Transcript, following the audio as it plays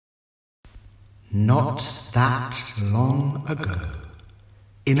Not that long ago,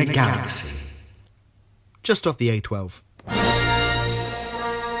 in a galaxy. Just off the A12.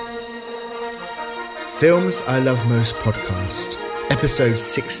 Films I Love Most podcast, episode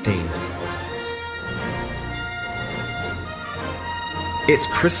 16. It's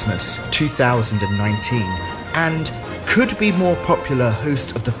Christmas 2019, and could be more popular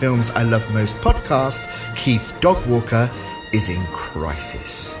host of the Films I Love Most podcast, Keith Dogwalker, is in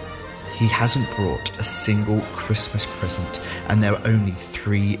crisis. He hasn't brought a single Christmas present, and there are only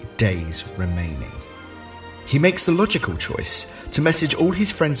 3 days remaining. He makes the logical choice to message all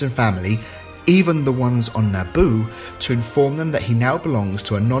his friends and family, even the ones on Naboo, to inform them that he now belongs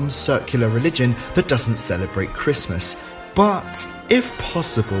to a non-circular religion that doesn't celebrate Christmas. But, if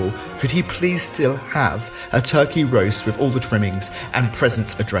possible, could he please still have a turkey roast with all the trimmings and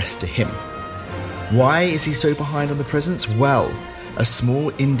presents addressed to him? Why is he so behind on the presents? Well, a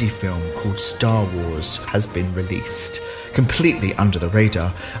small indie film called Star Wars has been released, completely under the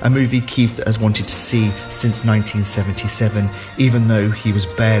radar, a movie Keith has wanted to see since 1977, even though he was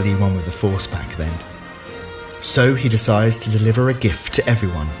barely one with the Force back then. So he decides to deliver a gift to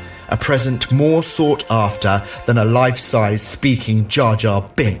everyone, a present more sought after than a life-size speaking Jar Jar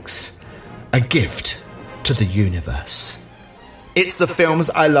Binks, a gift to the universe. It's the Films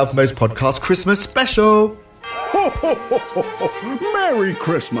I Love Most podcast Christmas special! Ho, ho, ho, ho, ho. Merry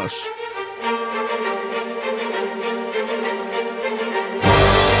Christmas!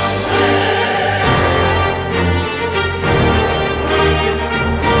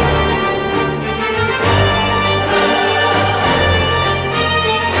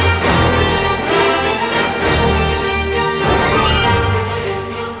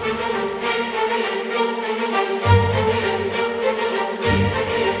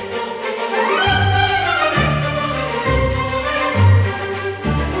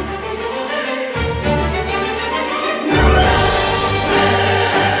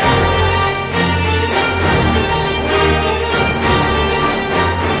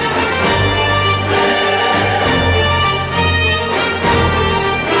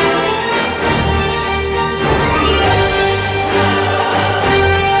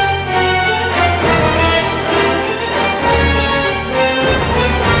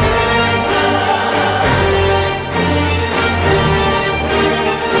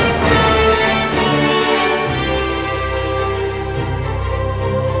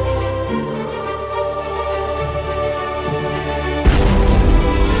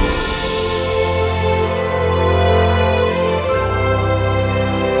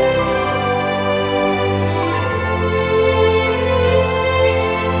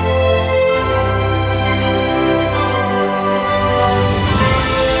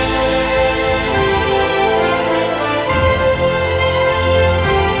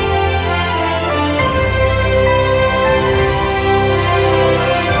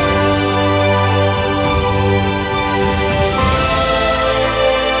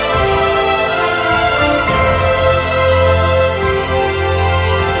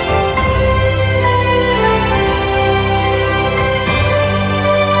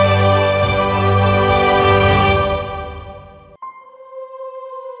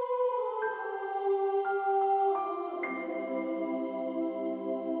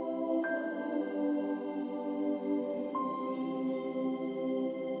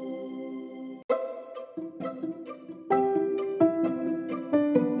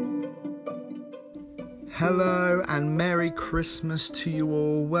 Hello and Merry Christmas to you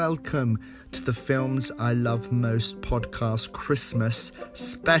all. Welcome to the Films I Love Most podcast Christmas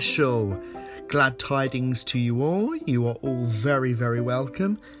special. Glad tidings to you all. You are all very, very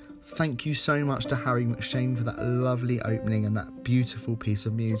welcome. Thank you so much to Harry McShane for that lovely opening and that beautiful piece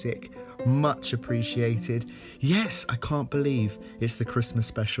of music. Much appreciated. Yes, I can't believe it's the Christmas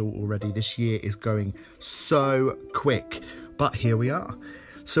special already. This year is going so quick, but here we are.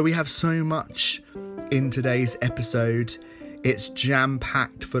 So we have so much in today's episode. It's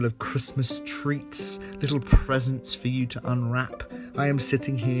jam-packed full of Christmas treats, little presents for you to unwrap. I am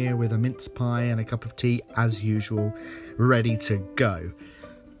sitting here with a mince pie and a cup of tea, as usual, ready to go.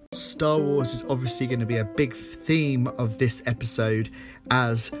 Star Wars is obviously going to be a big theme of this episode,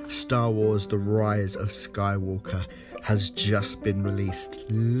 as Star Wars The Rise of Skywalker has just been released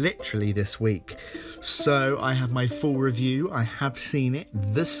literally this week. So I have my full review. I have seen it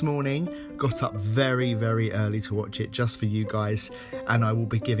this morning, got up very, very early to watch it just for you guys, and I will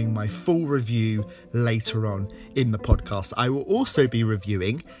be giving my full review later on in the podcast. I will also be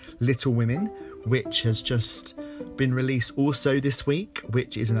reviewing Little Women, which has just been released also this week,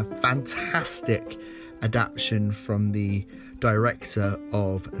 which is a fantastic adaptation from the director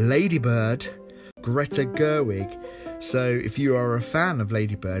of Lady Bird, Greta Gerwig. So if you are a fan of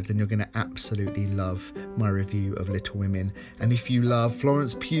Lady Bird, then you're going to absolutely love my review of Little Women. And if you love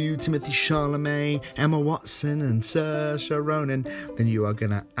Florence Pugh, Timothée Chalamet, Emma Watson and Saoirse Ronan, then you are going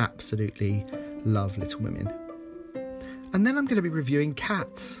to absolutely love Little Women. And then I'm going to be reviewing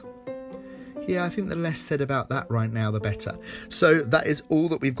Cats. Yeah, I think the less said about that right now, the better. So that is all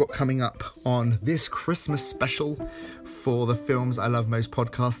that we've got coming up on this Christmas special for the Films I Love Most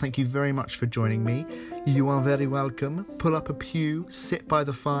podcast. Thank you very much for joining me. You are very welcome. Pull up a pew, sit by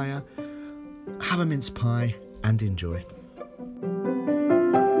the fire, have a mince pie, and enjoy.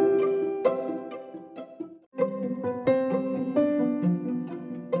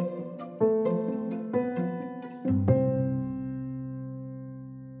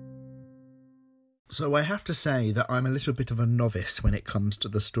 So I have to say that I'm a little bit of a novice when it comes to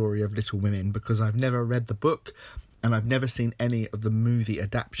the story of Little Women, because I've never read the book and I've never seen any of the movie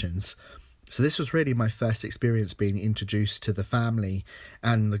adaptations. So this was really my first experience being introduced to the family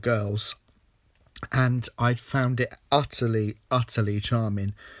and the girls, and I'd found it utterly, utterly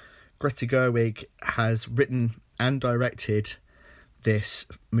charming. Greta Gerwig has written and directed this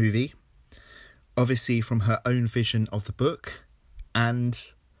movie, obviously from her own vision of the book,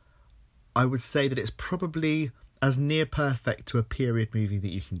 and I would say that it's probably as near perfect to a period movie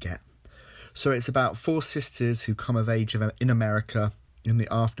that you can get. So it's about 4 sisters who come of age in America in the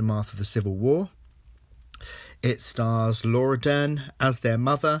aftermath of the Civil War. It stars Laura Dern as their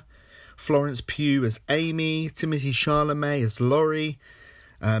mother, Florence Pugh as Amy, Timothée Chalamet as Laurie,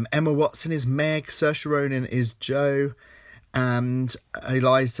 Emma Watson is Meg, Saoirse Ronan is Jo, and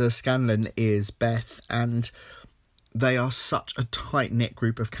Eliza Scanlon is Beth, and they are such a tight-knit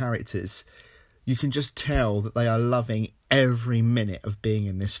group of characters. You can just tell that they are loving every minute of being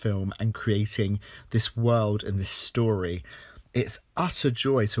in this film and creating this world and this story. It's utter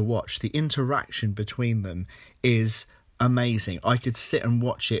joy to watch. The interaction between them is amazing. I could sit and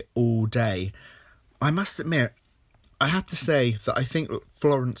watch it all day. I must admit, I have to say that I think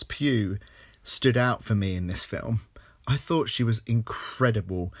Florence Pugh stood out for me in this film. I thought she was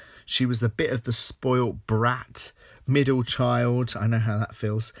incredible. She was a bit of the spoilt brat, middle child. I know how that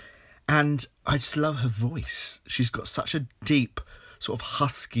feels. And I just love her voice. She's got such a deep, sort of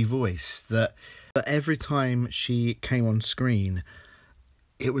husky voice that every time she came on screen,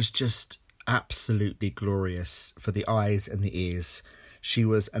 it was just absolutely glorious for the eyes and the ears. She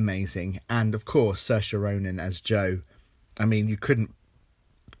was amazing. And of course, Saoirse Ronan as Jo. I mean, you couldn't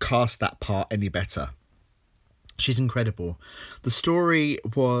cast that part any better. She's incredible. The story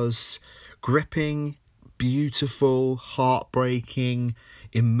was gripping, beautiful, heartbreaking,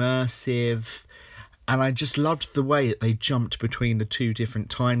 immersive, and I just loved the way that they jumped between the 2 different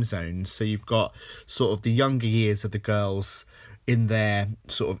time zones. So you've got sort of the younger years of the girls in their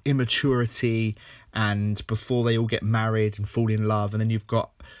sort of immaturity and before they all get married and fall in love, and then you've got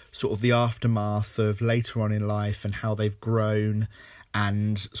sort of the aftermath of later on in life and how they've grown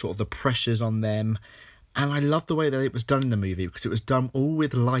and sort of the pressures on them. And I love the way that it was done in the movie, because it was done all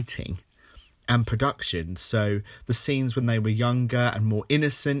with lighting and production. So the scenes when they were younger and more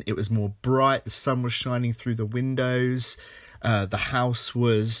innocent, it was more bright, the sun was shining through the windows, the house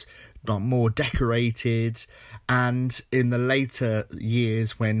was more decorated, and in the later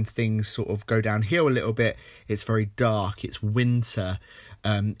years when things sort of go downhill a little bit, it's very dark, it's winter,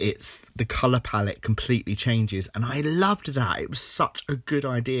 it's the colour palette completely changes, and I loved that. It was such a good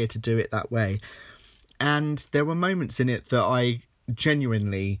idea to do it that way. And there were moments in it that I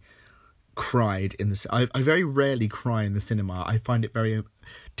genuinely cried in the... I very rarely cry in the cinema. I find it very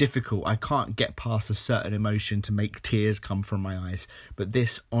difficult. I can't get past a certain emotion to make tears come from my eyes. But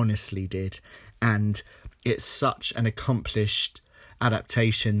this honestly did. And it's such an accomplished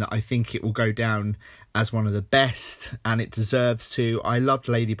adaptation that I think it will go down as one of the best, and it deserves to. I loved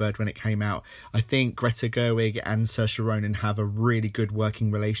Lady Bird when it came out. I think Greta Gerwig and Saoirse Ronan have a really good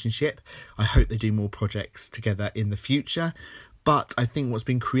working relationship. I hope they do more projects together in the future. But I think what's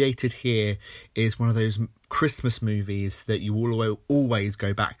been created here is one of those Christmas movies that you will always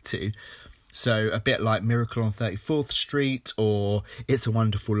go back to. So a bit like Miracle on 34th Street or It's a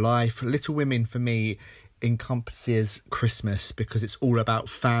Wonderful Life. Little Women, for me, encompasses Christmas because it's all about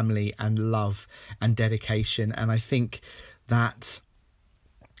family and love and dedication. And I think that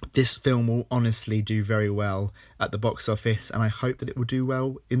this film will honestly do very well at the box office, and I hope that it will do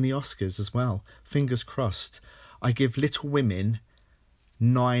well in the Oscars as well. Fingers crossed. I give Little Women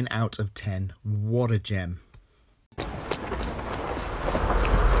 9 out of 10. What a gem.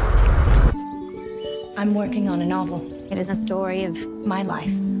 I'm working on a novel. It is a story of my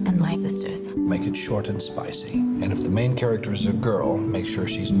life and my sister's. Make it short and spicy. And if the main character is a girl, make sure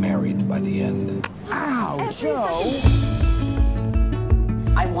she's married by the end. Ow, Joe!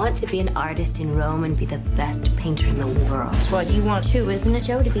 I want to be an artist in Rome and be the best painter in the world. That's what you want too, isn't it,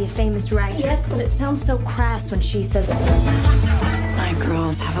 Joe? To be a famous writer? Yes, but it sounds so crass when she says it. My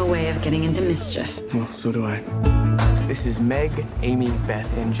girls have a way of getting into mischief. Well, so do I. This is Meg, Amy, Beth,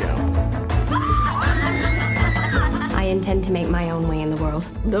 and Joe. I intend to make my own way in the world.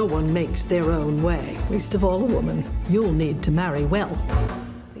 No one makes their own way, least of all a woman. You'll need to marry well.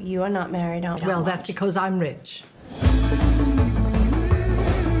 But you are not married, aren't you? Well, that's because I'm rich.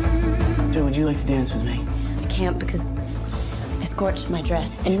 Joe, would you like to dance with me? I can't because I scorched my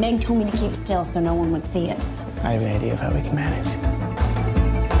dress. And Meg told me to keep still so no one would see it. I have an idea of how we can manage.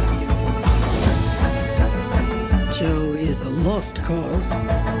 Joe is a lost cause.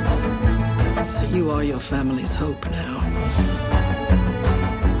 So you are your family's hope now.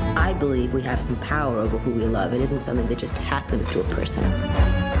 I believe we have some power over who we love. It isn't something that just happens to a person.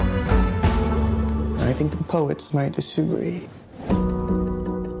 I think the poets might disagree.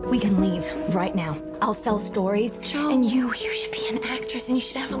 We can leave right now. I'll sell stories. Joe. And you should be an actress and you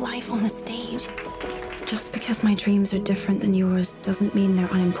should have a life on the stage. Just because my dreams are different than yours doesn't mean they're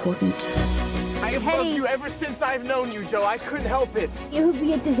unimportant. I have loved you ever since I've known you, Joe. I couldn't help it. It would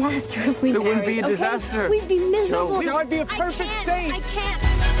be a disaster if we It married. wouldn't be a disaster. We'd be miserable. Joe, I'd be a perfect saint. I can't.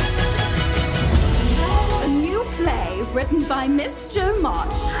 A new play written by Miss Jo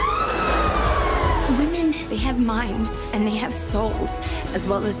March. Women, they have minds and they have souls as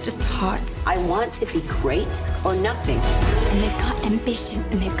well as just hearts. I want to be great or nothing. And they've got ambition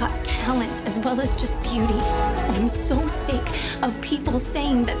and they've got talent as well as just beauty. And I'm so sick of people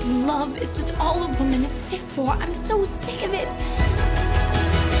saying that love is just all a woman is fit for. I'm so sick of it.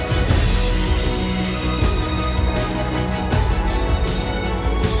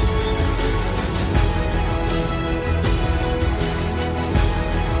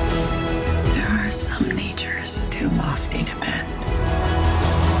 There are some natures too lofty to bend.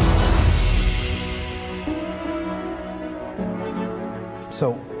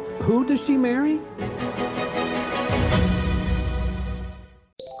 So, who does she marry?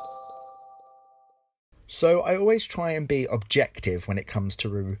 So I always try and be objective when it comes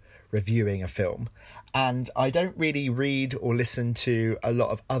to reviewing a film, and I don't really read or listen to a lot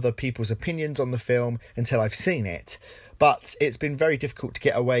of other people's opinions on the film until I've seen it. But it's been very difficult to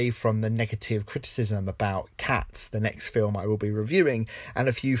get away from the negative criticism about Cats, the next film I will be reviewing, and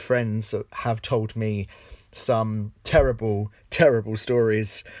a few friends have told me some terrible, terrible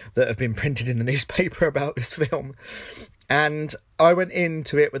stories that have been printed in the newspaper about this film. And I went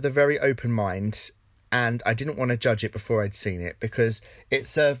into it with a very open mind, and I didn't want to judge it before I'd seen it, because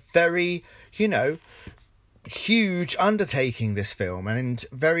it's a very, huge undertaking, this film, and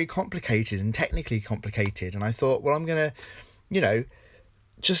very complicated and technically complicated. And I thought, well, I'm going to,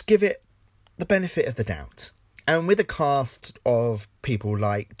 just give it the benefit of the doubt. And with a cast of people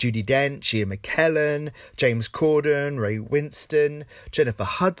like Judi Dench, Ian McKellen, James Corden, Ray Winston, Jennifer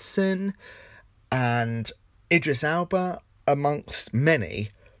Hudson, and Idris Elba, amongst many,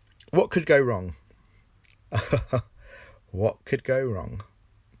 what could go wrong? What could go wrong?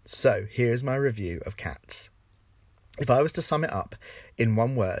 So, here's my review of Cats. If I was to sum it up in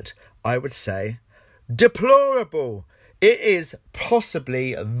one word, I would say deplorable. It is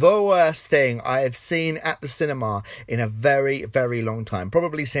possibly the worst thing I have seen at the cinema in a very, very long time.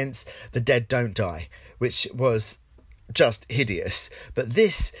 Probably since The Dead Don't Die, which was just hideous. But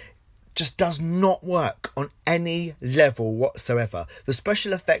this just does not work on any level whatsoever. The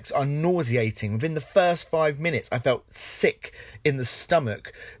special effects are nauseating. Within the first 5 minutes, I felt sick in the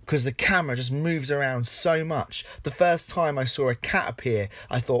stomach because the camera just moves around so much. The first time I saw a cat appear,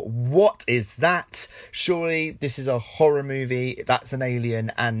 I thought, what is that? Surely this is a horror movie, that's an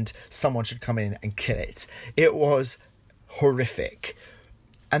alien, and someone should come in and kill it. It was horrific.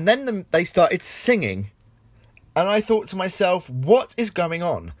 And then they started singing. And I thought to myself, what is going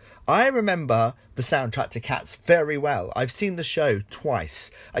on? I remember the soundtrack to Cats very well. I've seen the show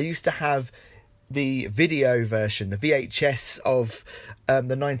twice. I used to have the video version, the VHS of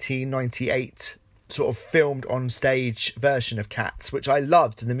the 1998 sort of filmed on stage version of Cats, which I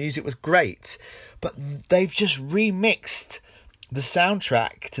loved, and the music was great. But they've just remixed the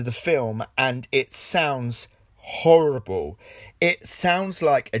soundtrack to the film, and it sounds horrible. It sounds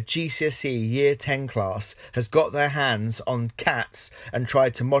like a GCSE Year 10 class has got their hands on Cats and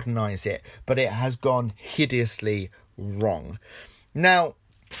tried to modernise it, but it has gone hideously wrong. Now,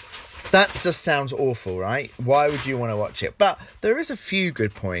 that just sounds awful, right? Why would you want to watch it? But there is a few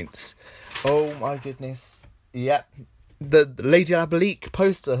good points. Oh my goodness. Yep. the Lady Abelique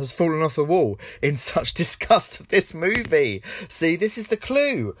poster has fallen off the wall in such disgust of this movie. See, this is the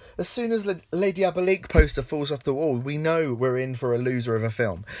clue. As soon as Lady Abelique poster falls off the wall, we know we're in for a loser of a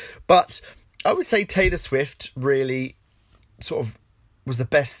film. But I would say Taylor Swift really sort of was the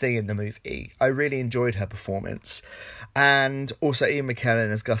best thing in the movie. I really enjoyed her performance. And also Ian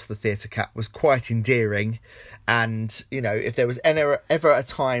McKellen as Gus the Theatre Cat was quite endearing. And, you know, if there was ever a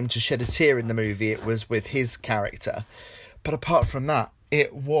time to shed a tear in the movie, it was with his character. But apart from that,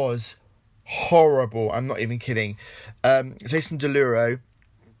 it was horrible. I'm not even kidding. Jason Derulo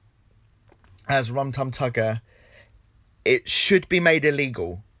as Rum Tum Tugger, it should be made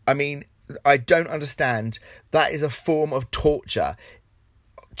illegal. I mean, I don't understand. That is a form of torture.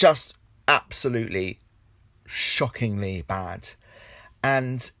 Just absolutely shockingly bad.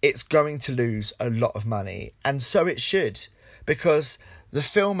 And it's going to lose a lot of money. And so it should. Because the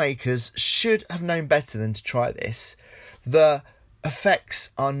filmmakers should have known better than to try this. The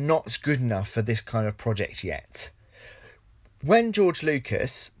effects are not good enough for this kind of project yet. When George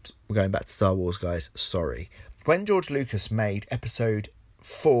Lucas... We're going back to Star Wars, guys. Sorry. When George Lucas made episode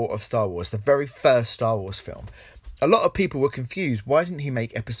 4 of Star Wars, the very first Star Wars film, a lot of people were confused. Why didn't he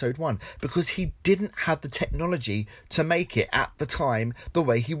make episode 1? Because he didn't have the technology to make it at the time the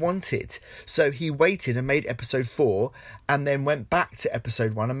way he wanted. So he waited and made episode 4 and then went back to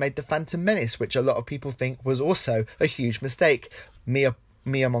episode 1 and made The Phantom Menace, which a lot of people think was also a huge mistake. Me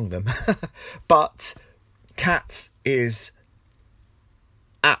among them. But Cats is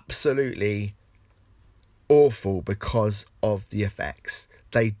absolutely awful because of the effects.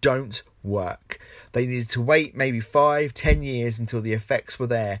 They don't work. They needed to wait maybe 5-10 years until the effects were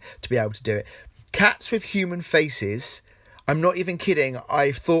there to be able to do it. Cats with human faces, I'm not even kidding.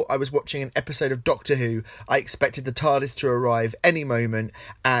 I thought I was watching an episode of Doctor Who. I expected the TARDIS to arrive any moment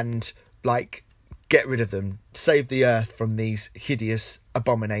and, like, get rid of them, save the earth from these hideous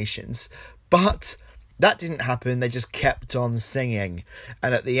abominations. But that didn't happen. They just kept on singing.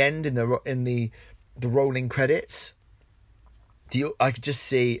 And at the end, in the rolling credits, I could just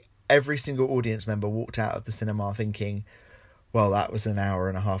see every single audience member walked out of the cinema thinking, well, that was an hour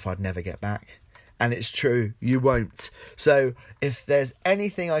and a half I'd never get back. And it's true, you won't. So if there's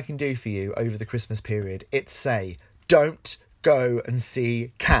anything I can do for you over the Christmas period, it's say, don't go and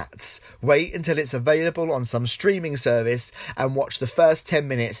see Cats. Wait until it's available on some streaming service and watch the first 10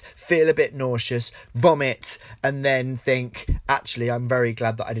 minutes, feel a bit nauseous, vomit, and then think, actually, I'm very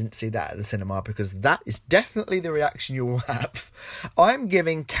glad that I didn't see that at the cinema, because that is definitely the reaction you will have. I'm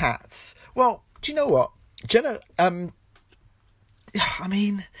giving Cats... Well, do you know what?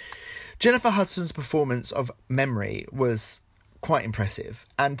 Jennifer Hudson's performance of Memory was quite impressive,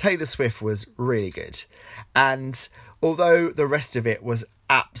 and Taylor Swift was really good. And although the rest of it was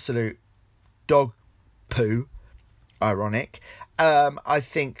absolute dog poo, ironic, I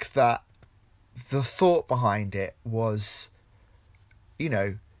think that the thought behind it was, you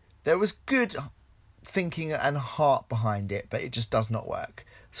know, there was good thinking and heart behind it, but it just does not work.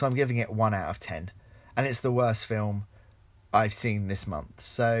 So I'm giving it 1 out of 10. And it's the worst film I've seen this month.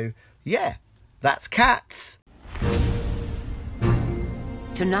 So, yeah, that's Cats.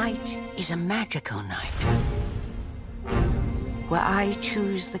 Tonight is a magical night, where I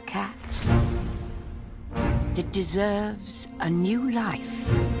choose the cat that deserves a new life.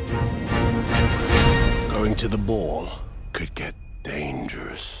 Going to the ball could get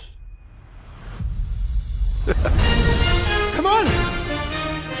dangerous. Come on!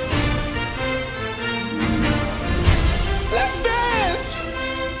 Let's dance!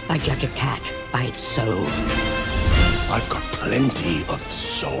 I judge a cat by its soul. I've got plenty of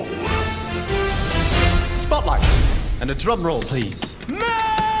soul. Spotlight! And a drum roll, please. Milk!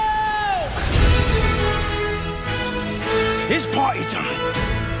 It's party time!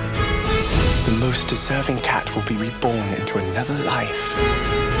 The most deserving cat will be reborn into another life.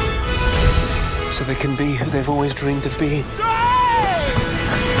 So they can be who they've always dreamed of being.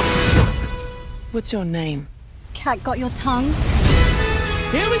 What's your name? Cat got your tongue?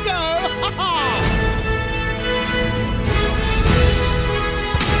 Here we go!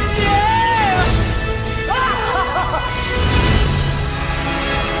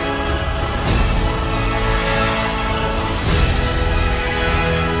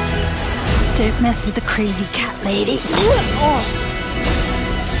 Don't mess with the crazy cat lady.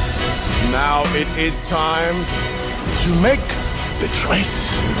 Now it is time to make the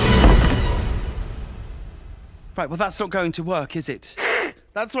choice. Right, well, that's not going to work, is it?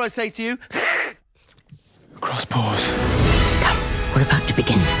 That's what I say to you. Cross paws. Come, we're about to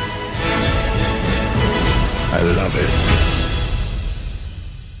begin. I love it.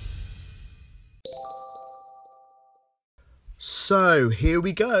 So here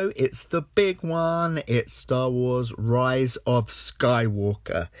we go. It's the big one. It's Star Wars Rise of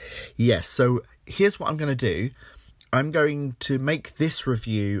Skywalker. Yes, so here's what I'm going to do. I'm going to make this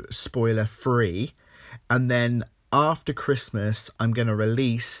review spoiler free, and then after Christmas I'm going to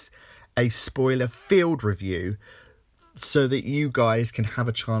release a spoiler filled review so that you guys can have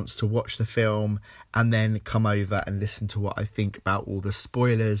a chance to watch the film and then come over and listen to what I think about all the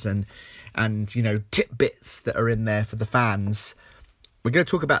spoilers and you know, tidbits that are in there for the fans. We're going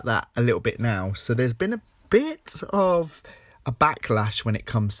to talk about that a little bit now. So there's been a bit of a backlash when it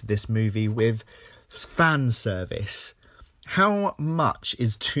comes to this movie with fan service. How much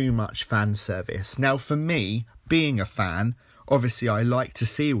is too much fan service? Now, for me, being a fan, obviously I like to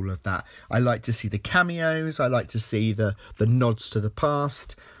see all of that. I like to see the cameos. I like to see the nods to the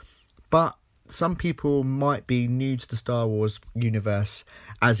past. But some people might be new to the Star Wars universe,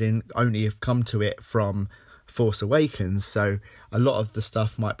 as in only have come to it from Force Awakens, so a lot of the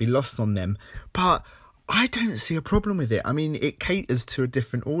stuff might be lost on them. But I don't see a problem with it. I mean, it caters to a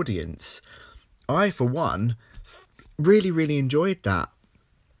different audience. I, for one, really enjoyed that.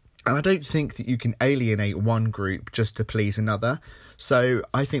 And I don't think that you can alienate one group just to please another. So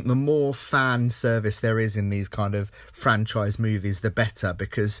I think the more fan service there is in these kind of franchise movies, the better,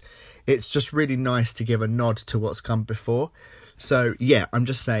 because it's just really nice to give a nod to what's come before. So yeah, I'm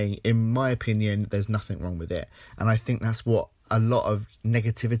just saying, in my opinion, there's nothing wrong with it. And I think that's what a lot of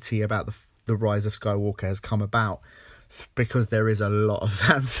negativity about the Rise of Skywalker has come about, because there is a lot of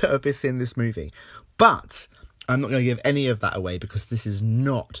fan service in this movie. But I'm not going to give any of that away, because this is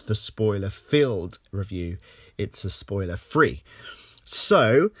not the spoiler-filled review. It's a spoiler-free.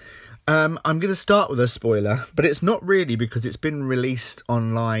 So, I'm going to start with a spoiler, but it's not really, because it's been released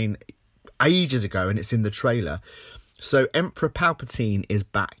online ages ago and it's in the trailer. So, Emperor Palpatine is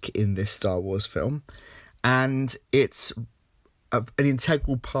back in this Star Wars film, and it's an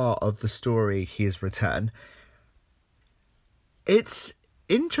integral part of the story, his return. It's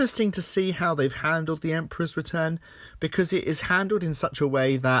interesting to see how they've handled the Emperor's return, because it is handled in such a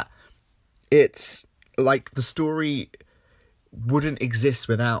way that it's like the story wouldn't exist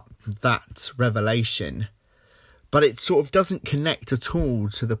without that revelation, but it sort of doesn't connect at all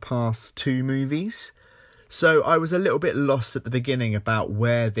to the past two movies. So I was a little bit lost at the beginning about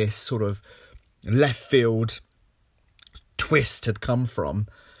where this sort of left field twist had come from.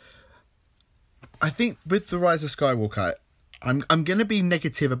 I think with The Rise of Skywalker, I'm going to be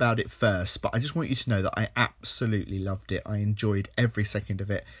negative about it first, but I just want you to know that I absolutely loved it. I enjoyed every second of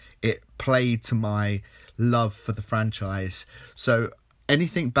it. It played to my love for the franchise. So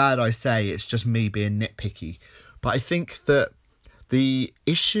anything bad I say, it's just me being nitpicky. But I think that the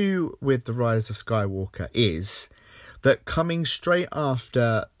issue with The Rise of Skywalker is that coming straight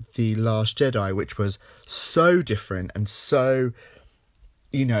after The Last Jedi, which was so different and so,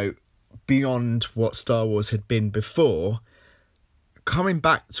 you know, beyond what Star Wars had been before, coming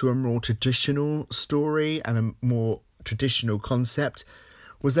back to a more traditional story and a more traditional concept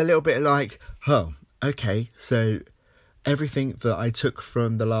was a little bit like, oh, okay, so everything that I took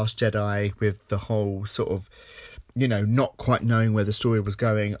from The Last Jedi with the whole sort of, you know, not quite knowing where the story was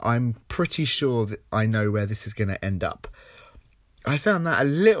going, I'm pretty sure that I know where this is going to end up. I found that a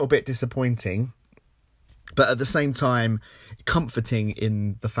little bit disappointing, but at the same time comforting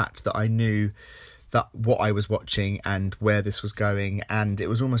in the fact that I knew that what I was watching and where this was going, and it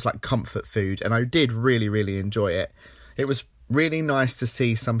was almost like comfort food, and I did really enjoy it. It was really nice to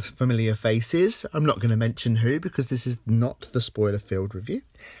see some familiar faces. I'm not going to mention who, because this is not the spoiler-filled review.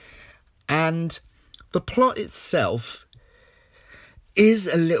 And the plot itself is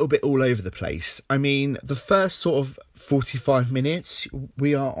a little bit all over the place. I mean, the first sort of 45 minutes,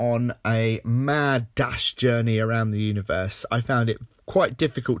 we are on a mad dash journey around the universe. I found it quite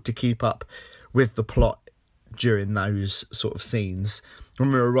difficult to keep up with the plot during those sort of scenes.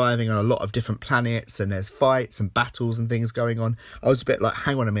 When we're arriving on a lot of different planets and there's fights and battles and things going on, I was a bit like,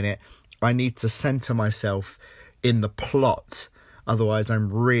 hang on a minute, I need to centre myself in the plot, otherwise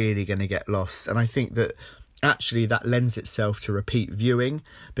I'm really going to get lost. And I think that actually that lends itself to repeat viewing,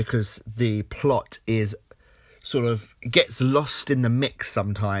 because the plot is sort of gets lost in the mix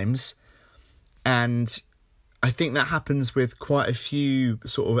sometimes, and I think that happens with quite a few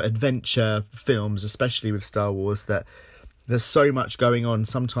sort of adventure films, especially with Star Wars, that there's so much going on.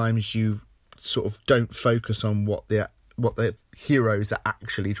 Sometimes you sort of don't focus on what the heroes are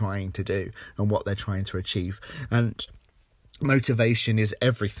actually trying to do and what they're trying to achieve. And motivation is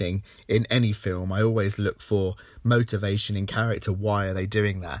everything in any film. I always look for motivation in character. Why are they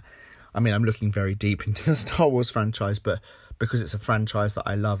doing that? I mean, I'm looking very deep into the Star Wars franchise, but because it's a franchise that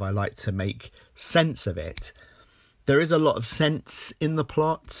I love, I like to make sense of it. There is a lot of sense in the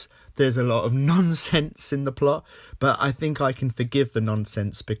plot. There's a lot of nonsense in the plot, but I think I can forgive the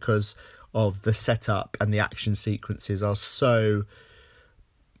nonsense because of the setup, and the action sequences are so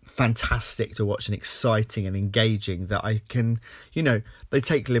fantastic to watch and exciting and engaging that I can, they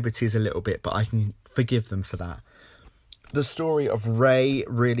take liberties a little bit, but I can forgive them for that. The story of Rey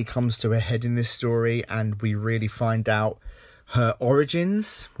really comes to a head in this story, and we really find out her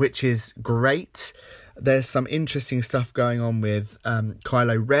origins, which is great. There's some interesting stuff going on with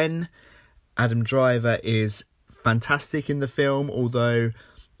Kylo Ren. Adam Driver is fantastic in the film, although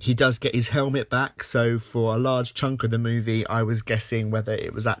he does get his helmet back. So for a large chunk of the movie, I was guessing whether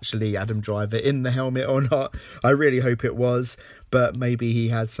it was actually Adam Driver in the helmet or not. I really hope it was, but maybe he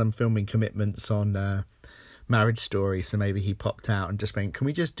had some filming commitments on Marriage Story, so maybe he popped out and just went, can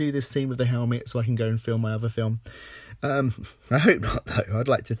we just do this scene with the helmet so I can go and film my other film? I hope not, though. I'd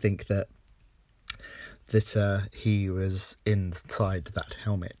like to think that he was inside that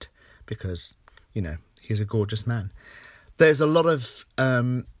helmet because, he's a gorgeous man. There's a lot of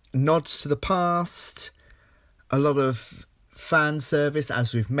nods to the past, a lot of fan service,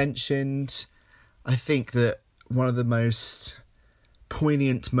 as we've mentioned. I think that one of the most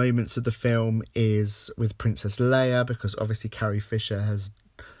poignant moments of the film is with Princess Leia, because obviously Carrie Fisher has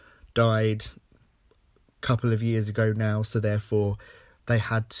died a couple of years ago now, so therefore they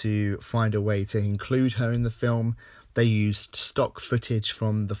had to find a way to include her in the film. They used stock footage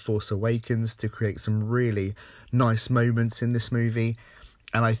from The Force Awakens to create some really nice moments in this movie,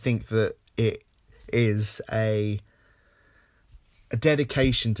 and I think that it is a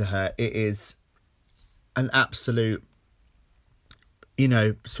dedication to her. It is an absolute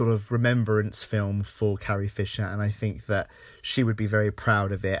sort of remembrance film for Carrie Fisher, and I think that she would be very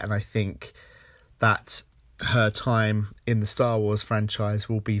proud of it, and I think that her time in the Star Wars franchise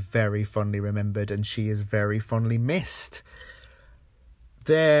will be very fondly remembered, and she is very fondly missed.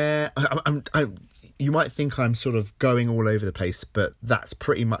 You might think I'm sort of going all over the place, but that's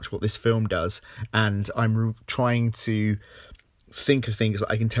pretty much what this film does, and I'm trying to think of things that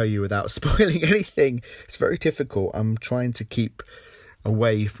I can tell you without spoiling anything. It's very difficult. I'm trying to keep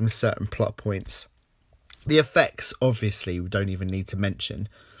away from certain plot points. The effects, obviously, we don't even need to mention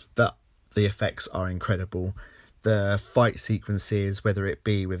that the effects are incredible. The fight sequences, whether it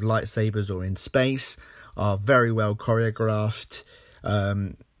be with lightsabers or in space, are very well choreographed.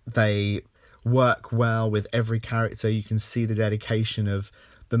 They work well with every character. You can see the dedication of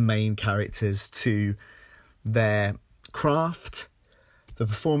the main characters to their craft. The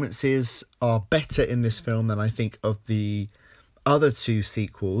performances are better in this film than I think of the other two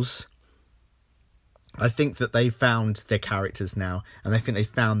sequels. I think that they found their characters now, and I think they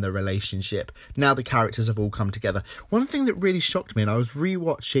found their relationship. Now the characters have all come together. One thing that really shocked me, and I was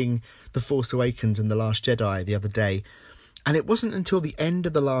rewatching The Force Awakens and The Last Jedi the other day, and it wasn't until the end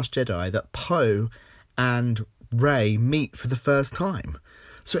of The Last Jedi that Poe and Rey meet for the first time.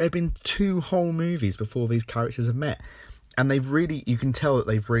 So it had been 2 whole movies before these characters have met. And you can tell that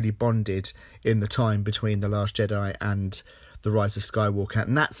they've really bonded in the time between The Last Jedi and The Rise of Skywalker,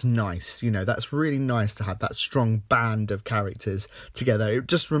 and that's nice. That's really nice to have that strong band of characters together. It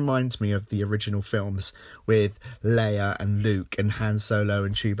just reminds me of the original films with Leia and Luke and Han Solo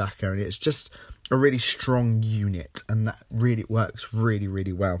and Chewbacca, and it's just a really strong unit, and that really works really,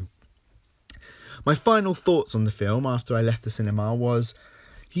 really well. My final thoughts on the film after I left the cinema was,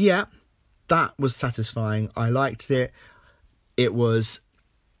 that was satisfying. I liked it. It was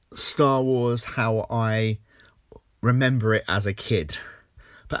Star Wars how I remember it as a kid.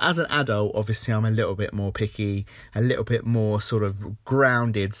 But as an adult, obviously I'm a little bit more picky, a little bit more sort of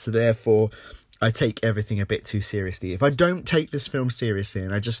grounded, so therefore I take everything a bit too seriously. If I don't take this film seriously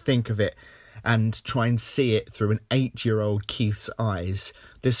and I just think of it and try and see it through an 8-year-old Keith's eyes,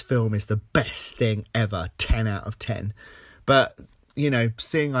 this film is the best thing ever, 10 out of 10. But,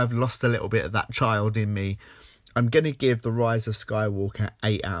 seeing I've lost a little bit of that child in me, I'm going to give The Rise of Skywalker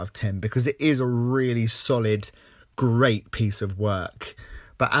 8 out of 10 because it is a really solid, great piece of work.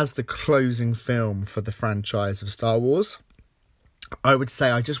 But as the closing film for the franchise of Star Wars, I would say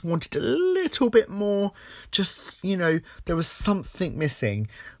I just wanted a little bit more. Just, there was something missing.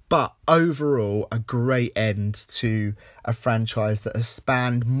 But overall, a great end to a franchise that has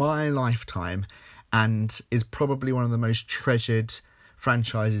spanned my lifetime and is probably one of the most treasured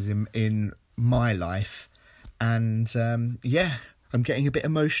franchises in my life. And I'm getting a bit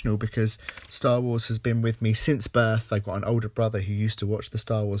emotional because Star Wars has been with me since birth. I've got an older brother who used to watch the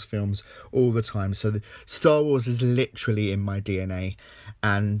Star Wars films all the time. So Star Wars is literally in my DNA.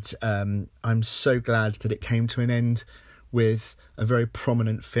 And I'm so glad that it came to an end with a very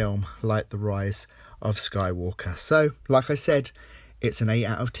prominent film like The Rise of Skywalker. So, like I said, it's an 8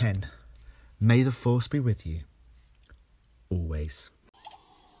 out of 10. May the Force be with you. Always.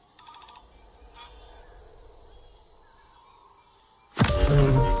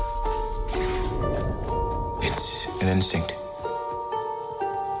 It's an instinct.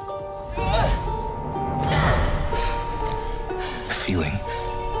 A feeling.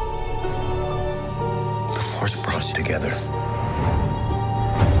 The Force brought us together.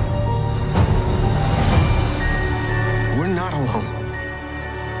 We're not alone.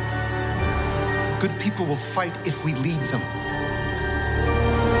 Good people will fight if we lead them.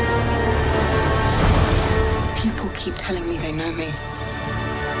 People keep telling me they know me.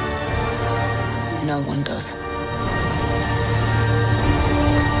 No one does.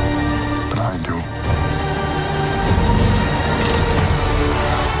 But I do.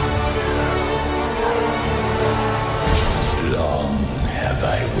 Long have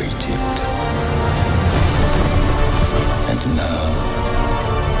I waited. And now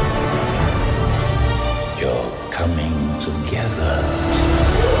you're coming together.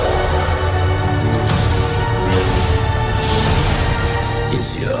 Is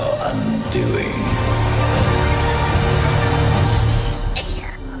your undoing.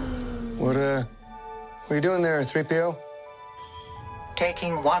 What are you doing there, 3PO?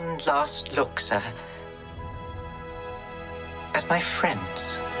 Taking one last look, sir. At my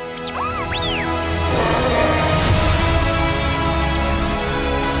friends.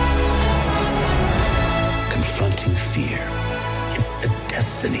 Confronting fear is the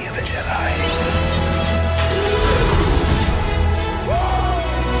destiny of a Jedi.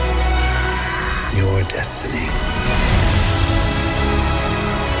 Your destiny.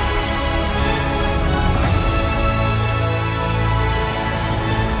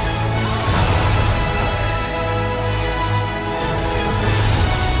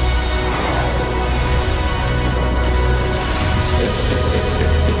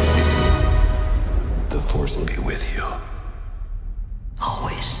 The Force will be with you.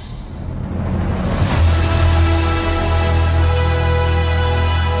 Always.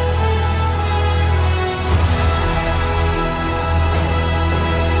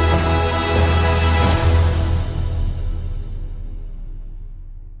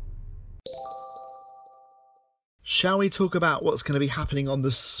 Shall we talk about what's going to be happening on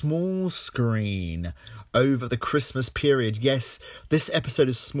the small screen over the Christmas period? Yes, this episode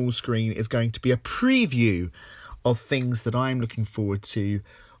of Small Screen is going to be a preview of things that I'm looking forward to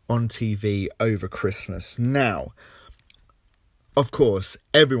on TV over Christmas. Now, of course,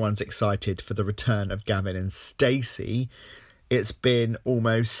 everyone's excited for the return of Gavin and Stacey. It's been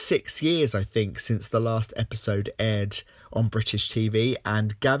almost 6 years, I think, since the last episode aired on British TV,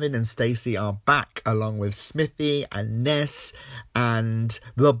 and Gavin and Stacey are back along with Smithy and Ness and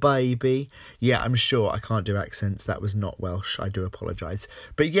the baby. Yeah, I'm sure I can't do accents. That was not Welsh. I do apologise.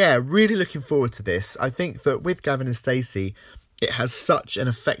 But yeah, really looking forward to this. I think that with Gavin and Stacey, it has such an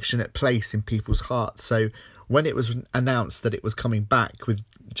affectionate place in people's hearts. So when it was announced that it was coming back with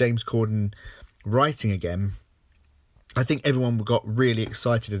James Corden writing again, I think everyone got really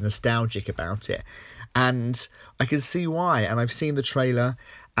excited and nostalgic about it. And I can see why. And I've seen the trailer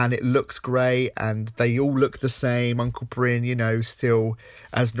and it looks great and they all look the same. Uncle Bryn, you know, still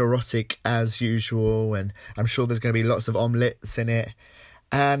as neurotic as usual. And I'm sure there's going to be lots of omelettes in it.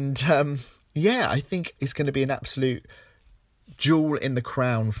 And yeah, I think it's going to be an absolute jewel in the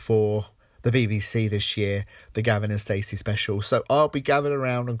crown for the BBC this year, the Gavin and Stacey special. So I'll be gathered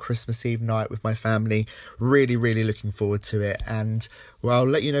around on Christmas Eve night with my family. Really, really looking forward to it. And well, I'll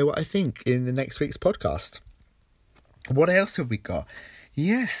let you know what I think in the next week's podcast. What else have we got?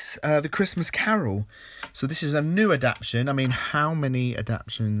 Yes, The Christmas Carol. So this is a new adaptation. I mean, how many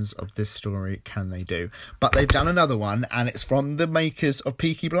adaptations of this story can they do? But they've done another one, and it's from the makers of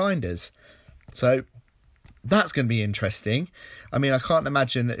Peaky Blinders. So that's going to be interesting. I mean, I can't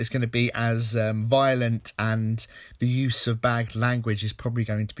imagine that it's going to be as violent, and the use of bad language is probably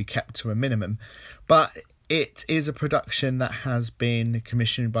going to be kept to a minimum. But it is a production that has been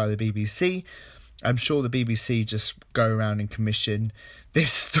commissioned by the BBC. I'm sure the BBC just go around and commission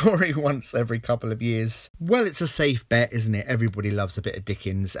this story once every couple of years. Well, it's a safe bet, isn't it? Everybody loves a bit of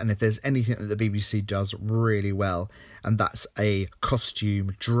Dickens, and if there's anything that the BBC does really well, and that's a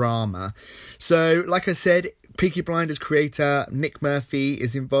costume drama. So, like I said, Peaky Blinders creator Nick Murphy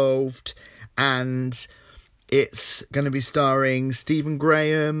is involved, and it's going to be starring Stephen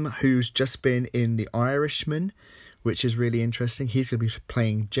Graham, who's just been in The Irishman, which is really interesting. He's going to be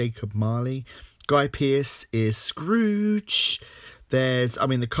playing Jacob Marley. Guy Pearce is Scrooge.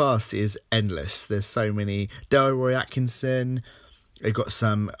 The cast is endless. There's so many. Delroy Atkinson, They've got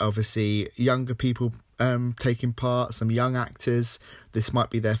some, obviously, younger people taking part, some young actors. This might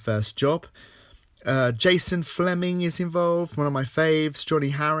be their first job. Jason Fleming is involved, one of my faves. Johnny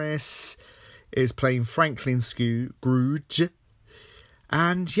Harris is playing Franklin Scrooge.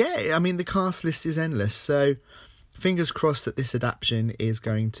 And yeah, I mean, the cast list is endless. So fingers crossed that this adaptation is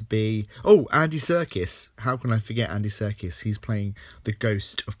going to be... Oh, Andy Serkis. How can I forget Andy Serkis? He's playing the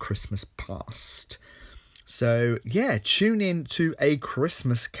ghost of Christmas Past. So, yeah, tune in to A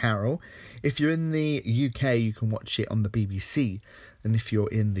Christmas Carol. If you're in the UK, you can watch it on the BBC. And if you're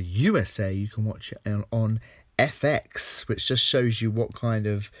in the USA, you can watch it on FX, which just shows you what kind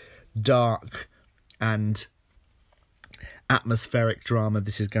of dark and atmospheric drama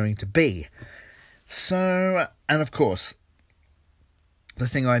this is going to be. So, and of course, the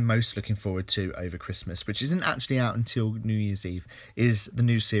thing I'm most looking forward to over Christmas, which isn't actually out until New Year's Eve, is the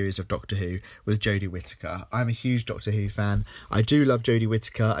new series of Doctor Who with Jodie Whittaker. I'm a huge Doctor Who fan. I do love Jodie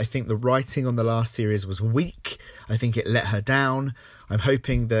Whittaker. I think the writing on the last series was weak. I think it let her down. I'm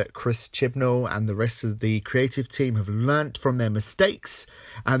hoping that Chris Chibnall and the rest of the creative team have learnt from their mistakes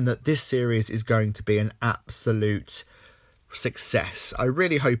and that this series is going to be an absolute success. I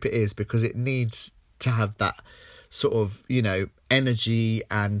really hope it is, because it needs to have that sort of, you know, energy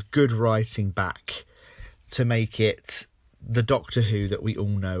and good writing back to make it the Doctor Who that we all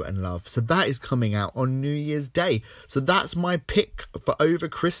know and love. So that is coming out on New Year's Day. So that's my pick for over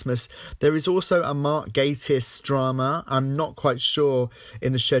Christmas. There is also a Mark Gatiss drama. I'm not quite sure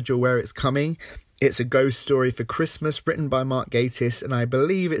in the schedule where it's coming. It's a ghost story for Christmas, written by Mark Gatiss, and I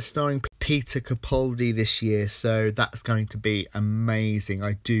believe it's starring Peter Capaldi this year, so that's going to be amazing.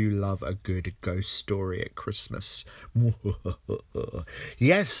 I do love a good ghost story at Christmas.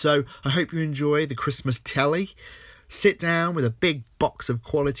 Yes, so I hope you enjoy the Christmas telly. Sit down with a big box of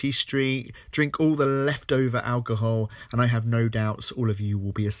Quality Street, drink all the leftover alcohol, and I have no doubts all of you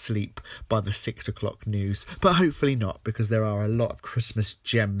will be asleep by the 6 o'clock news. But hopefully not, because there are a lot of Christmas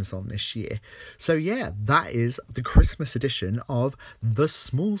gems on this year. So yeah, that is the Christmas edition of The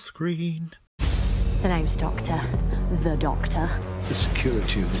Small Screen. The name's Doctor. The Doctor. The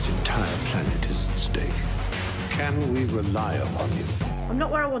security of this entire planet is at stake. Can we rely upon you? I'm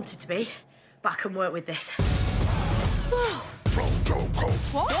not where I wanted to be, but I can work with this. From Joe Cole.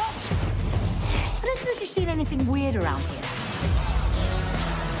 What? I don't suppose you've seen anything weird around here.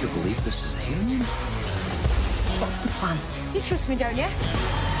 You believe this is a union? What's the plan? You trust me, don't you?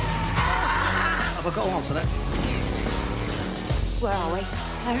 Have I got to answer that? Where are we?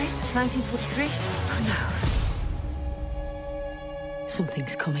 Paris, 1943? Oh no.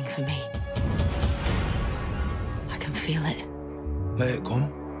 Something's coming for me. I can feel it. Let it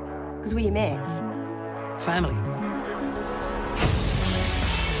come. Because we're your mates. Family.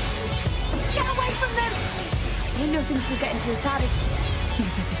 Get away from them! You know things will get into the TARDIS.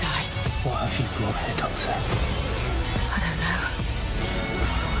 Neither did I. What have you brought here, Doctor? I don't know.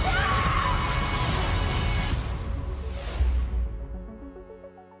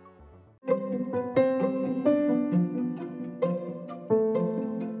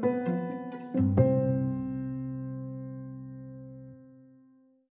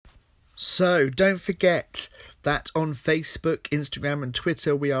 So don't forget that on Facebook, Instagram and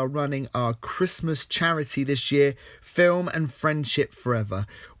Twitter we are running our Christmas charity this year, Film and Friendship Forever.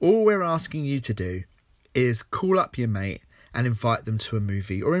 All we're asking you to do is call up your mate and invite them to a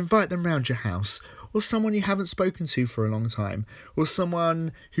movie, or invite them round your house, or someone you haven't spoken to for a long time, or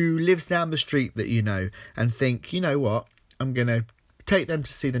someone who lives down the street that you know, and think, you know what, I'm going to take them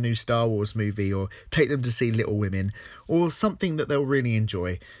to see the new Star Wars movie, or take them to see Little Women, or something that they'll really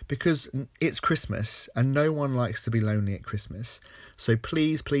enjoy, because it's Christmas and no one likes to be lonely at Christmas. So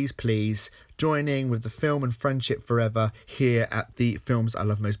please, please, please join in with the Film and Friendship Forever here at the Films I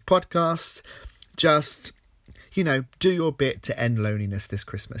Love Most podcast. Just, you know, do your bit to end loneliness this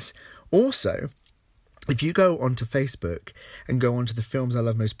Christmas. Also, if you go onto Facebook and go onto the Films I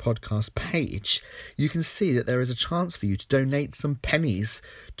Love Most podcast page, you can see that there is a chance for you to donate some pennies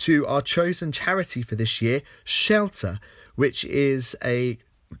to our chosen charity for this year, Shelter, which is a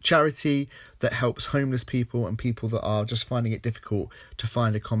charity that helps homeless people and people that are just finding it difficult to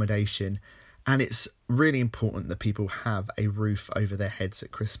find accommodation. And it's really important that people have a roof over their heads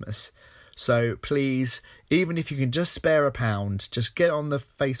at Christmas. So please, even if you can just spare £1, just get on the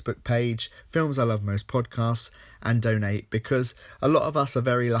Facebook page, Films I Love Most podcasts, and donate, because a lot of us are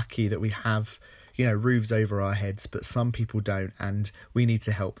very lucky that we have, you know, roofs over our heads, but some people don't, and we need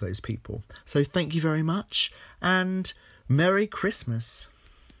to help those people. So thank you very much, and Merry Christmas.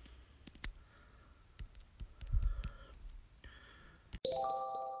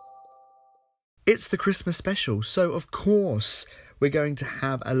 It's the Christmas special, so of course we're going to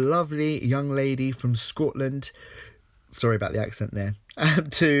have a lovely young lady from Scotland, sorry about the accent there,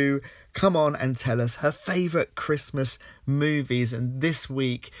 to come on and tell us her favourite Christmas movies. And this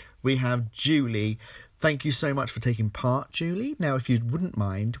week we have Julie. Thank you so much for taking part, Julie. Now, if you wouldn't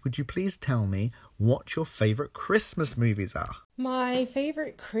mind, would you please tell me what your favourite Christmas movies are? My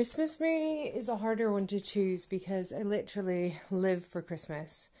favourite Christmas movie is a harder one to choose because I literally live for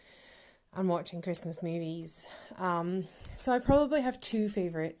Christmas and watching Christmas movies. So I probably have two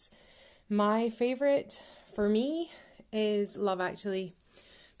favourites. My favourite for me is Love Actually,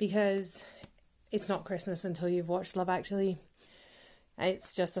 because it's not Christmas until you've watched Love Actually.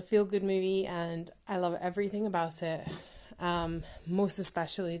 It's just a feel-good movie and I love everything about it. Most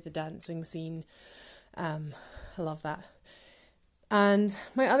especially the dancing scene. I love that. And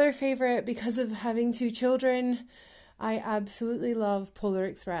my other favourite, because of having two children, I absolutely love Polar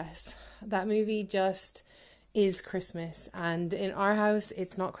Express. That movie just is Christmas, and in our house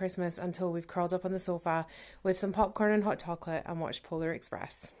it's not Christmas until we've curled up on the sofa with some popcorn and hot chocolate and watched Polar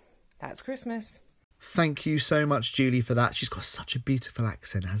Express. That's Christmas. Thank you so much, Julie, for that. She's got such a beautiful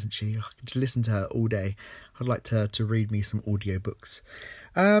accent, hasn't she? I could listen to her all day. I'd like her to read me some audiobooks.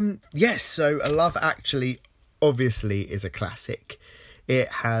 Yes, so A Love Actually obviously is a classic. It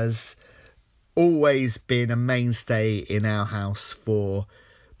has always been a mainstay in our house for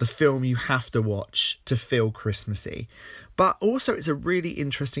the film you have to watch to feel Christmassy. But also it's a really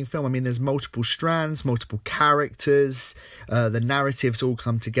interesting film. I mean, there's multiple strands, multiple characters. The narratives all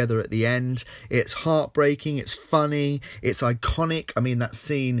come together at the end. It's heartbreaking, it's funny, it's iconic. I mean, that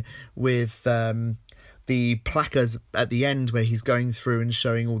scene with the placards at the end where he's going through and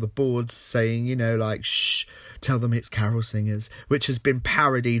showing all the boards saying, you know, like, shh, tell them it's carol singers, which has been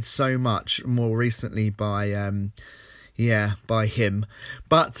parodied so much more recently by him.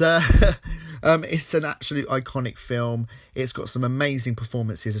 But it's an absolute iconic film. It's got some amazing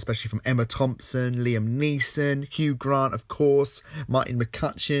performances, especially from Emma Thompson, Liam Neeson, Hugh Grant, of course, Martin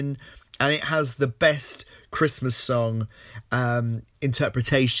McCutcheon. And it has the best Christmas song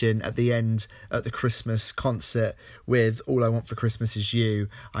interpretation at the end at the Christmas concert with All I Want for Christmas Is You.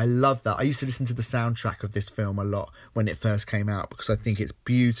 I love that. I used to listen to the soundtrack of this film a lot when it first came out because I think it's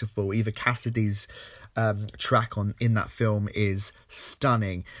beautiful. Eva Cassidy's track in that film is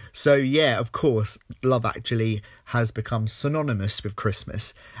stunning. So yeah, of course, Love Actually has become synonymous with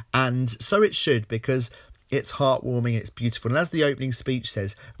Christmas, and so it should, because it's heartwarming, it's beautiful. And as the opening speech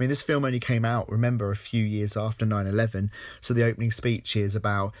says, I mean, this film only came out, remember, a few years after 9/11. So the opening speech is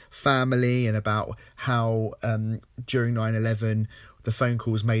about family and about how during 9/11, the phone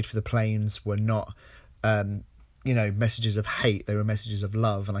calls made for the planes were not, messages of hate. They were messages of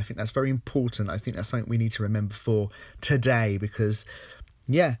love. And I think that's very important. I think that's something we need to remember for today because,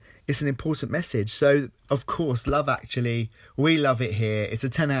 yeah, it's an important message. So, of course, Love Actually, we love it here. It's a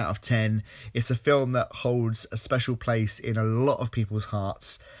 10 out of 10. It's a film that holds a special place in a lot of people's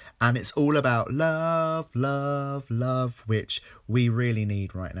hearts. And it's all about love, love, love, which we really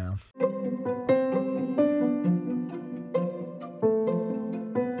need right now.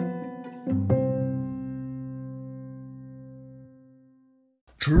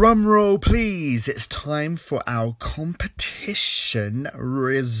 Drum roll, please. It's time for our competition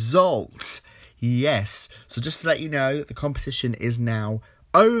result. Yes. So just to let you know, the competition is now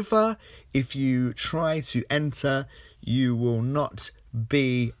over. If you try to enter, you will not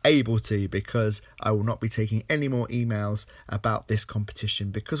be able to, because I will not be taking any more emails about this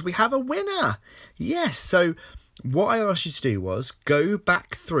competition because we have a winner. Yes. So what I asked you to do was go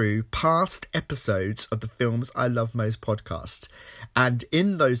back through past episodes of the Films I Love Most podcast. And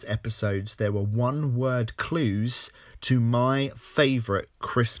in those episodes, there were one-word clues to my favourite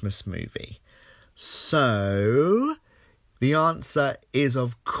Christmas movie. So the answer is,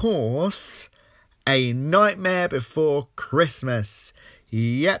 of course, A Nightmare Before Christmas.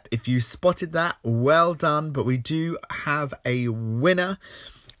 Yep, if you spotted that, well done. But we do have a winner.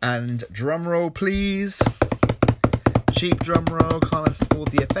 And drum roll, please. Cheap drum roll, can't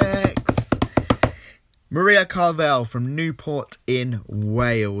afford the effects. Maria Carvel from Newport in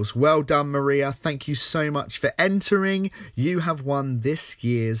Wales. Well done, Maria. Thank you so much for entering. You have won this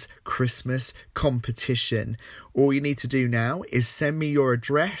year's Christmas competition. All you need to do now is send me your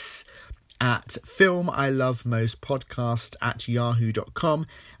address at filmilovemostpodcast@yahoo.com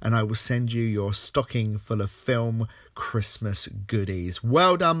and I will send you your stocking full of film Christmas goodies.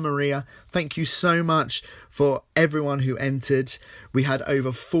 Well done, Maria. Thank you so much for everyone who entered. We had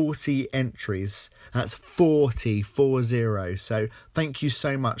over 40 entries. That's 40. So thank you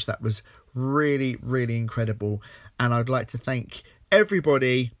so much. That was really, really incredible. And I'd like to thank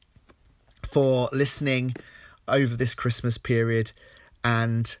everybody for listening over this Christmas period,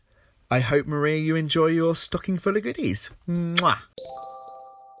 and I hope, Maria, you enjoy your stocking full of goodies. Mwah!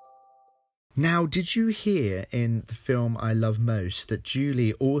 Now, did you hear in the film I Love Most that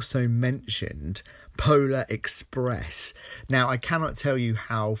Julie also mentioned Polar Express? Now, I cannot tell you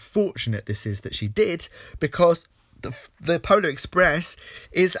how fortunate this is that she did, because the Polar Express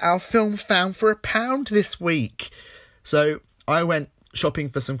is our film found for £1 this week. So I went shopping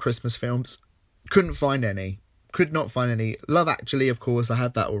for some Christmas films, couldn't find any, could not find any. Love Actually, of course, I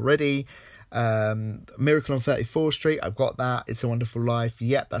have that already. Miracle on 34th Street, I've got that. It's a Wonderful Life,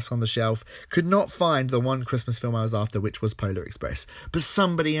 yep, that's on the shelf. Could not find the one Christmas film I was after, which was Polar Express, but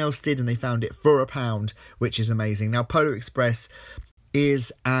somebody else did, and they found it for £1, which is amazing. Now, Polar Express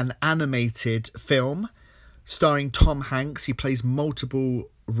is an animated film starring Tom Hanks. He plays multiple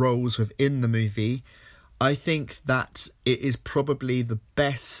roles within the movie. I think that it is probably the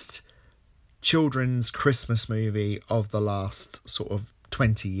best children's Christmas movie of the last sort of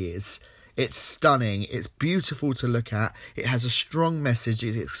 20 years. It's stunning. It's beautiful to look at. It has a strong message.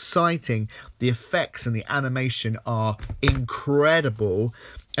 It's exciting. The effects and the animation are incredible.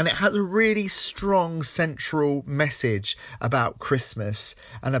 And it has a really strong central message about Christmas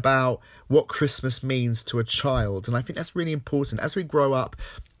and about what Christmas means to a child. And I think that's really important. As we grow up,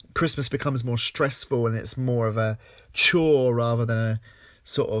 Christmas becomes more stressful and it's more of a chore rather than a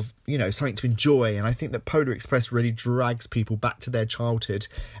sort of, you know, something to enjoy. And I think that Polar Express really drags people back to their childhood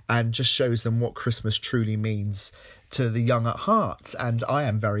and just shows them what Christmas truly means to the young at heart. And I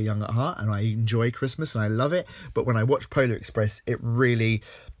am very young at heart and I enjoy Christmas and I love it. But when I watch Polar Express, it really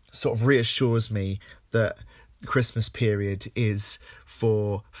sort of reassures me that the Christmas period is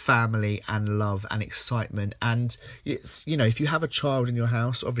for family and love and excitement. And it's, you know, if you have a child in your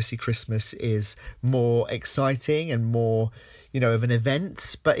house, obviously Christmas is more exciting and more, you know, of an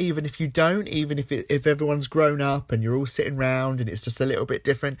event. But even if you don't, even if everyone's grown up and you're all sitting around and it's just a little bit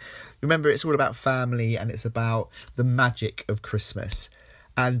different, remember, it's all about family and it's about the magic of Christmas.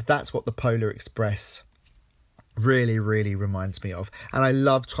 And that's what the Polar Express really, really reminds me of. And I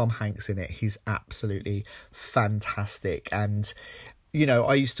love Tom Hanks in it. He's absolutely fantastic. And, you know,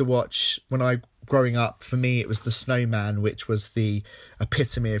 I used to watch, when I growing up, for me it was The Snowman, which was the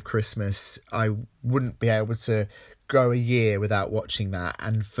epitome of Christmas. I wouldn't be able to go a year without watching that.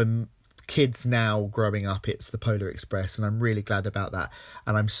 And for kids now growing up, it's the Polar Express, and I'm really glad about that.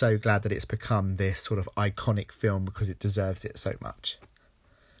 And I'm so glad that it's become this sort of iconic film because it deserves it so much.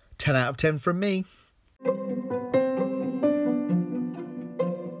 10 out of 10 from me.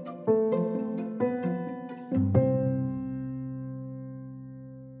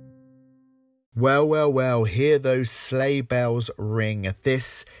 Well, well, well, hear those sleigh bells ring.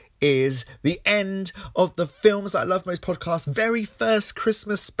 This is the end of the Films I Love Most podcast, very first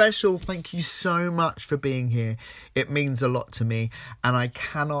Christmas special. Thank you so much for being here. It means a lot to me, and I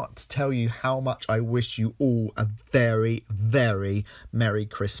cannot tell you how much I wish you all a very, very Merry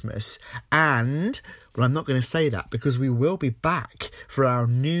Christmas. And, well, I'm not going to say that because we will be back for our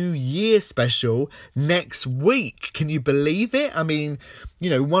New Year special next week. Can you believe it? I mean, you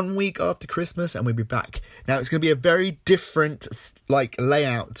know, 1 week after Christmas and we'll be back. Now, it's going to be a very different,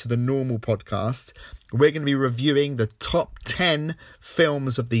 layout to the normal podcast. We're going to be reviewing the top 10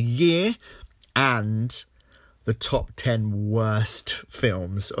 films of the year and the top 10 worst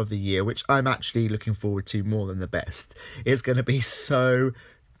films of the year, which I'm actually looking forward to more than the best. It's going to be so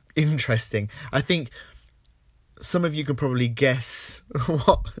interesting. I think some of you can probably guess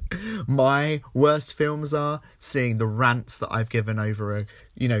what my worst films are, seeing the rants that I've given over,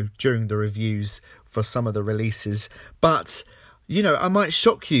 during the reviews for some of the releases. But, I might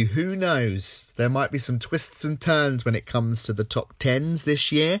shock you. Who knows? There might be some twists and turns when it comes to the top 10s this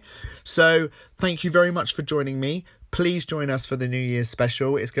year. So thank you very much for joining me. Please join us for the New Year's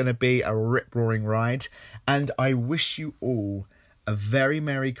special. It's going to be a rip-roaring ride. And I wish you all a very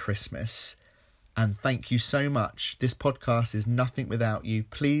Merry Christmas. And thank you so much. This podcast is nothing without you.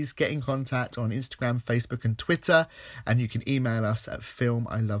 Please get in contact on Instagram, Facebook and Twitter. And you can email us at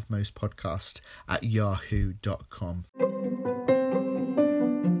filmilovemostpodcast@yahoo.com.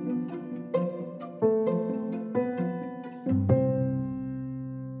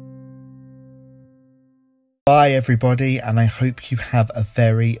 Bye everybody, and I hope you have a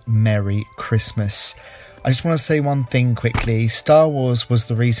very Merry Christmas. I just want to say one thing quickly. Star Wars was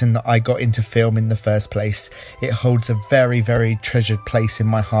the reason that I got into film in the first place. It holds a very, very treasured place in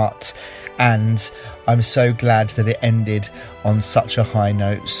my heart, and I'm so glad that it ended on such a high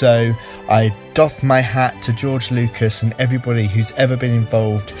note. So I doff my hat to George Lucas and everybody who's ever been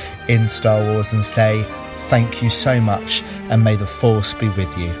involved in Star Wars and say thank you so much, and may the Force be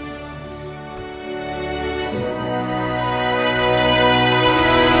with you.